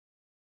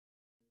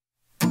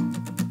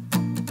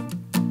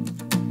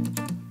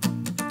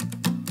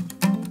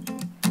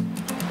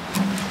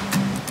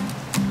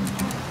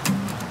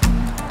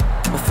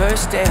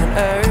first day on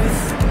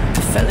earth,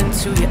 I fell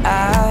into your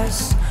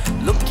eyes.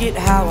 Look at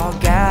how our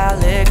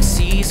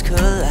galaxies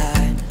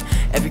collide.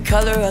 Every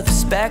color of the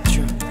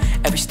spectrum,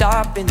 every star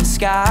up in the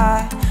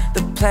sky,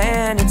 the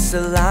planets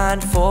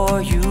aligned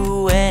for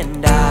you.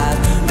 And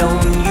I've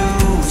known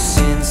you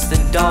since the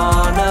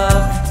dawn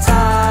of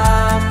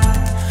time,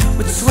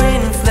 with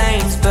twin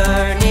flames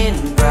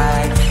burning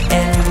bright.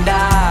 And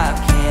I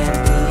can't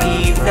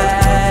believe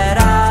that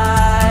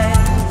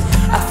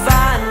I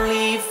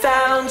finally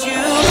found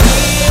you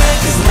here.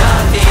 'Cause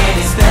nothing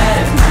is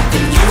better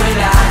than you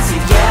and I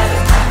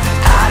together.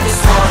 I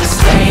just wanna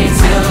stay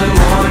until the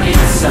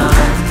morning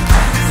sun,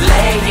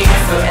 lay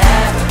here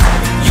forever,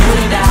 you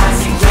and I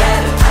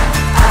together.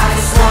 I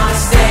just wanna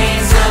stay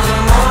until the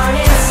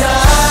morning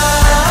sun.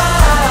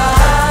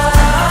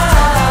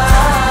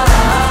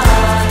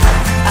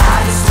 I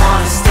just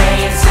wanna stay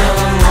until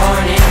the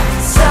morning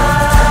sun.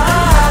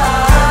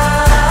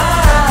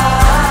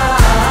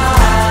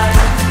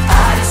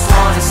 I just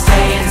wanna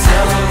stay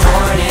until the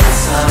morning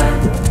sun.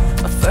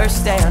 My first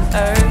day on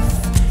earth,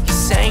 you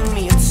sang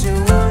me a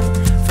tune.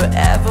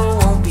 Forever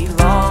won't be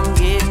long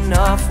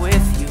enough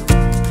with you,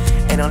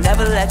 and I'll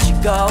never let you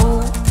go.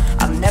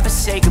 I'll never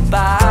say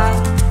goodbye.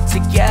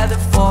 Together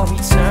for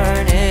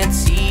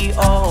eternity.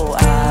 Oh,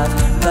 I've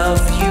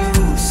loved you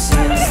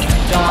since the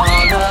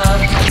dawn of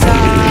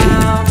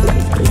time,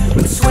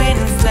 with twin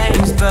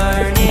flames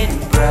burning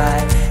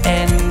bright.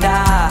 And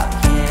I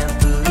can't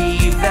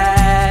believe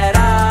that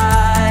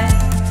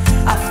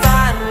I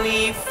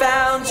finally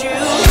found you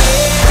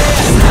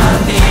here.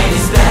 Nothing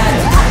is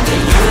better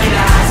than you and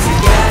I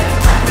together.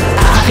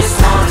 I just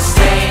wanna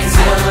stay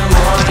until the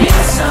morning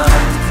sun,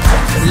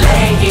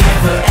 lay here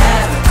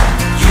forever,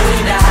 you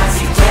and I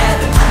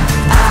together.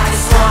 I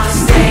just wanna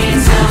stay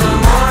until the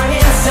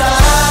morning sun.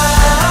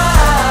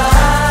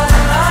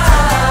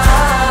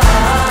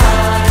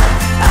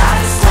 I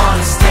just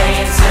wanna stay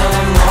until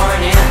the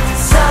morning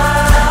sun.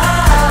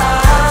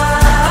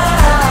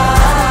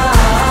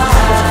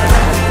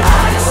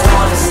 I just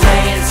wanna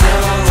stay until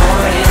the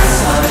morning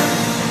sun.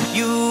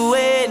 You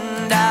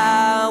and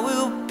I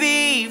will be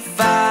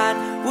fine,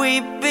 we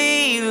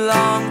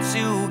belong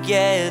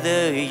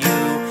together.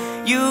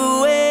 You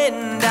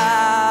and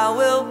I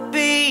will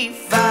be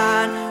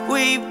fine,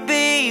 we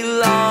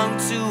belong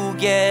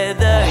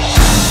together.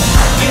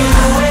 You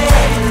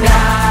and I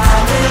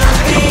will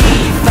be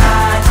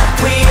fine,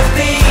 we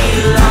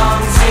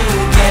belong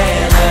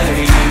together.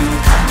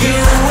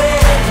 You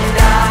and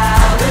I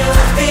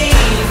will be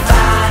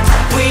fine,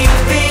 we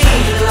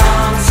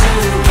belong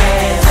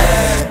together.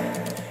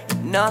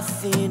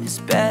 Nothing is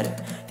better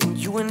than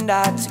you and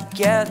I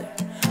together.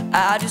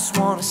 I just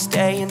wanna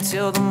stay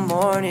until the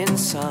morning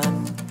sun,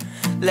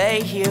 lay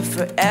here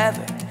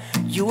forever,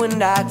 you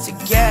and I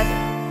together.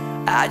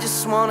 I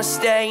just wanna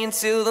stay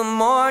until the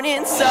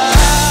morning sun.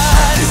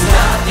 'Cause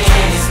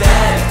nothing is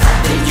better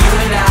than you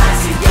and I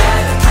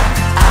together.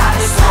 I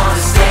just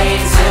wanna stay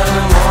until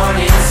the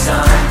morning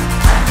sun,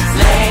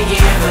 lay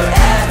here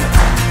forever,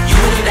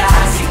 you and I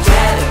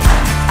together.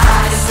 I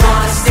just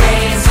wanna stay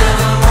until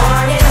the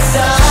morning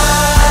sun.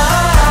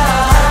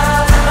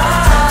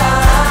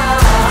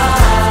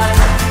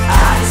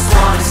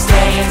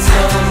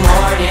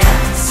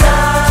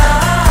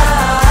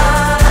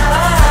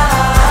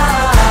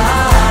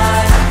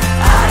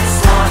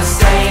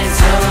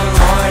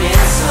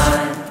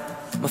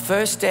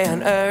 First day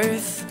on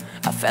earth,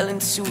 I fell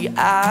into your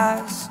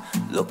eyes.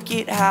 Look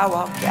at how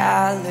our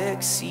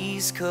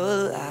galaxies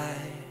collide.